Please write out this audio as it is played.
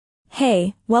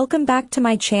Hey, welcome back to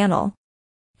my channel.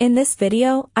 In this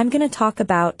video, I'm gonna talk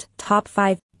about top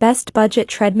 5 best budget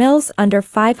treadmills under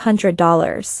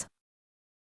 $500.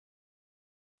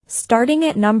 Starting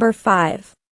at number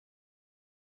 5.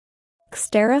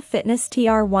 Xterra Fitness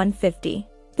TR150.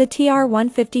 The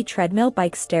TR150 treadmill by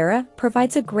Xterra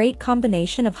provides a great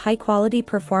combination of high-quality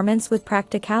performance with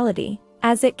practicality,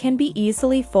 as it can be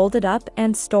easily folded up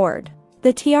and stored.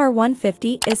 The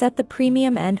TR150 is at the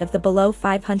premium end of the below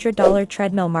 $500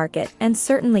 treadmill market and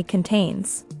certainly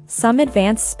contains some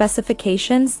advanced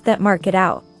specifications that mark it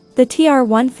out. The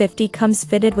TR150 comes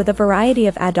fitted with a variety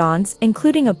of add-ons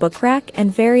including a book rack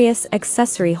and various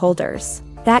accessory holders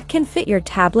that can fit your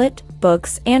tablet,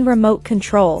 books, and remote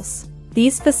controls.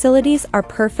 These facilities are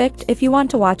perfect if you want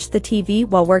to watch the TV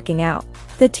while working out.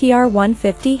 The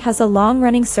TR150 has a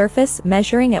long-running surface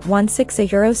measuring at 16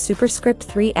 Euro superscript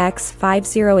 3 x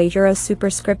 50 Euro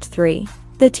superscript 3.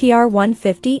 The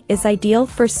TR150 is ideal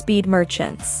for speed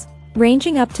merchants.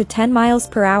 Ranging up to 10 miles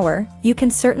per hour, you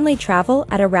can certainly travel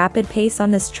at a rapid pace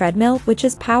on this treadmill, which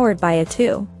is powered by a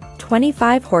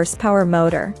 225 horsepower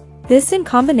motor. This in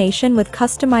combination with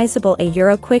customizable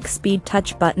Euro quick speed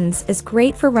touch buttons is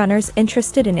great for runners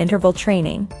interested in interval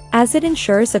training, as it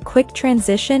ensures a quick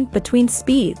transition between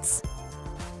speeds.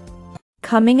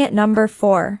 Coming at number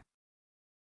 4.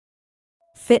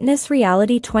 Fitness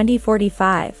Reality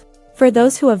 2045. For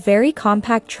those who have very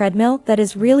compact treadmill that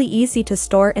is really easy to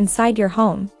store inside your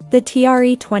home, the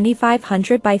TRE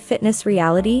 2500 by Fitness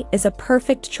Reality is a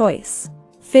perfect choice.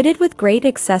 Fitted with great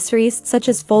accessories such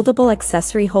as foldable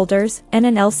accessory holders and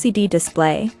an LCD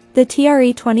display, the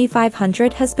TRE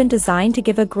 2500 has been designed to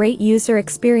give a great user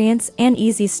experience and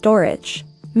easy storage.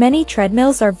 Many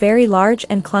treadmills are very large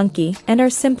and clunky and are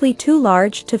simply too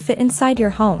large to fit inside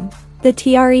your home. The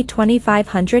TRE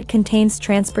 2500 contains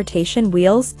transportation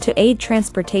wheels to aid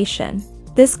transportation.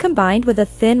 This combined with a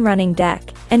thin running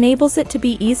deck enables it to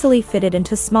be easily fitted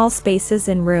into small spaces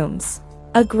in rooms.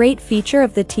 A great feature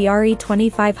of the TRE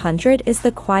 2500 is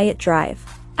the quiet drive.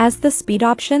 As the speed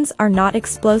options are not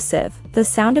explosive, the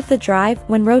sound of the drive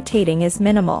when rotating is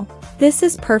minimal. This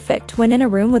is perfect when in a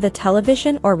room with a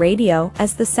television or radio,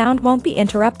 as the sound won't be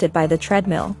interrupted by the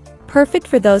treadmill. Perfect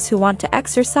for those who want to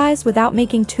exercise without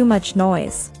making too much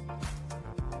noise.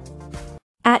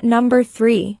 At number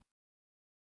 3.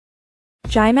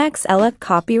 Gymax Ella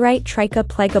Copyright Trica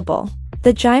Plegable.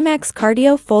 The Gymax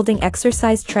Cardio Folding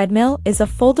Exercise Treadmill is a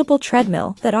foldable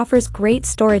treadmill that offers great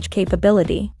storage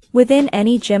capability within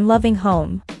any gym-loving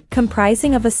home,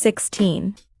 comprising of a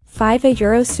 16.5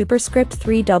 Euro superscript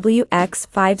 3W x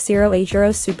 50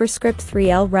 Euro superscript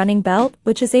 3L running belt,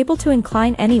 which is able to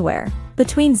incline anywhere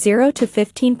between 0 to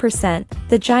 15%.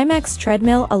 The Gymax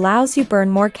treadmill allows you burn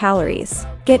more calories,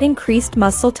 get increased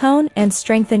muscle tone, and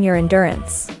strengthen your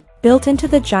endurance. Built into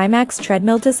the Gymax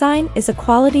treadmill design is a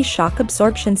quality shock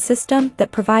absorption system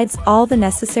that provides all the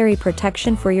necessary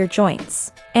protection for your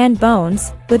joints and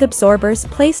bones, with absorbers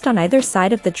placed on either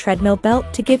side of the treadmill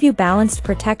belt to give you balanced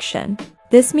protection.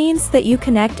 This means that you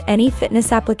connect any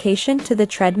fitness application to the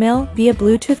treadmill via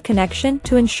Bluetooth connection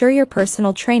to ensure your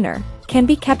personal trainer can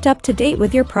be kept up to date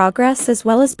with your progress, as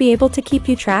well as be able to keep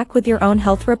you track with your own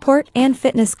health report and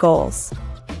fitness goals.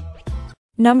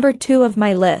 Number 2 of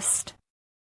my list.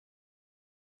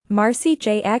 Marcy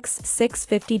JX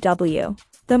 650W.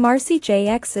 The Marcy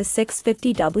JX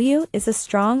 650W is a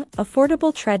strong,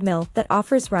 affordable treadmill that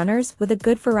offers runners with a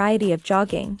good variety of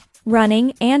jogging,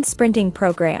 running, and sprinting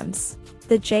programs.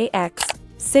 The JX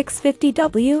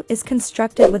 650W is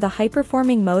constructed with a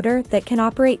high-performing motor that can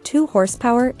operate 2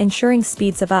 horsepower, ensuring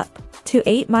speeds of up to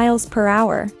 8 miles per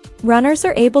hour. Runners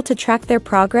are able to track their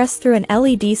progress through an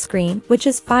LED screen, which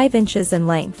is 5 inches in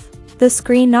length. The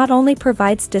screen not only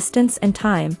provides distance and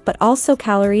time, but also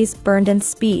calories burned and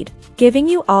speed, giving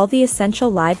you all the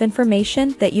essential live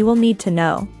information that you will need to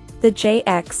know. The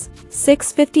JX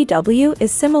 650W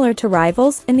is similar to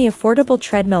rivals in the affordable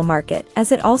treadmill market,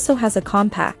 as it also has a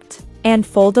compact and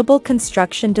foldable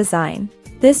construction design.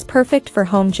 This perfect for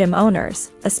home gym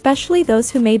owners, especially those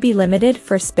who may be limited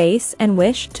for space and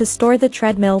wish to store the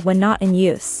treadmill when not in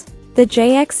use. The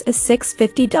JX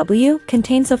 650W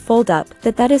contains a fold-up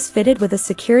that is fitted with a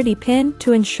security pin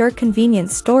to ensure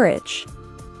convenient storage.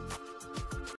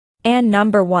 And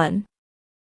number 1.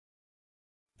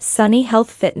 Sunny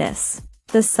Health Fitness.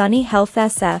 The Sunny Health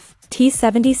SF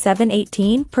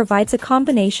T7718 provides a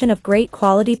combination of great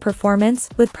quality performance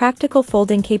with practical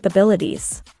folding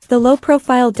capabilities. The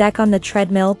low-profile deck on the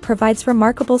treadmill provides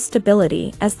remarkable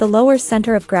stability, as the lower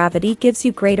center of gravity gives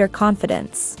you greater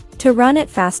confidence to run at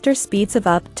faster speeds of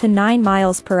up to 9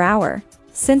 miles per hour.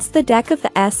 Since the deck of the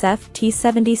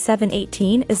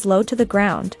SF-T7718 is low to the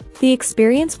ground, the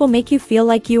experience will make you feel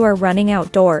like you are running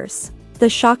outdoors. The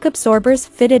shock absorbers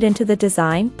fitted into the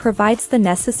design provides the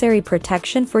necessary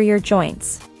protection for your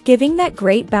joints, giving that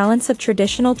great balance of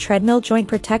traditional treadmill joint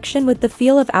protection with the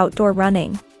feel of outdoor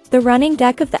running. The running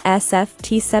deck of the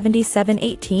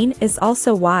SF-T7718 is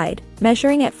also wide,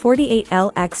 measuring at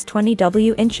 48L x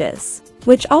 20W inches,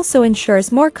 which also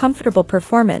ensures more comfortable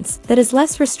performance that is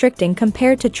less restricting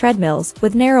compared to treadmills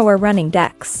with narrower running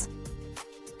decks.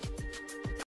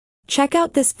 Check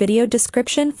out this video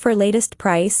description for latest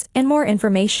price and more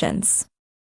informations.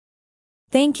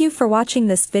 Thank you for watching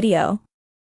this video.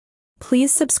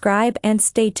 Please subscribe and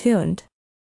stay tuned.